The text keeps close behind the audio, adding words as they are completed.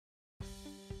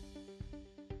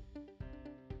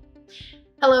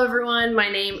Hello everyone, my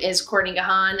name is Courtney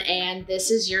Gahan and this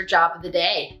is your job of the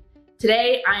day.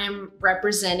 Today I am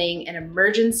representing an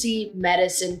emergency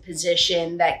medicine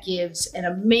position that gives an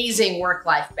amazing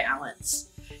work-life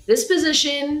balance. This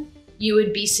position, you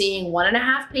would be seeing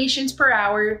 1.5 patients per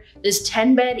hour. This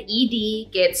 10-bed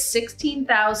ED gets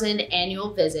 16,000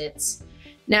 annual visits.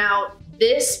 Now,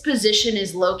 this position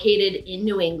is located in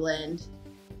New England.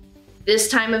 This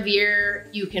time of year,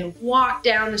 you can walk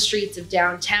down the streets of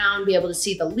downtown, be able to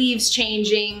see the leaves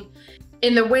changing.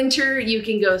 In the winter, you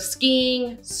can go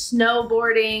skiing,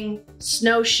 snowboarding,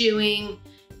 snowshoeing,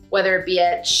 whether it be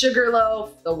at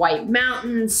Sugarloaf, the White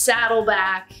Mountains,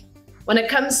 Saddleback. When it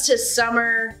comes to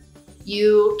summer,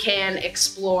 you can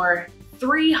explore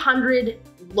 300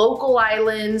 local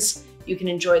islands. You can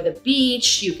enjoy the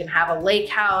beach, you can have a lake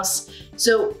house.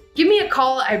 So give me a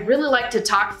call. I'd really like to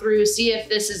talk through, see if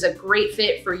this is a great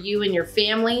fit for you and your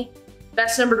family.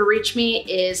 Best number to reach me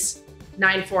is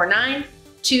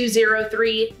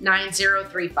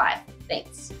 949-203-9035.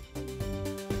 Thanks.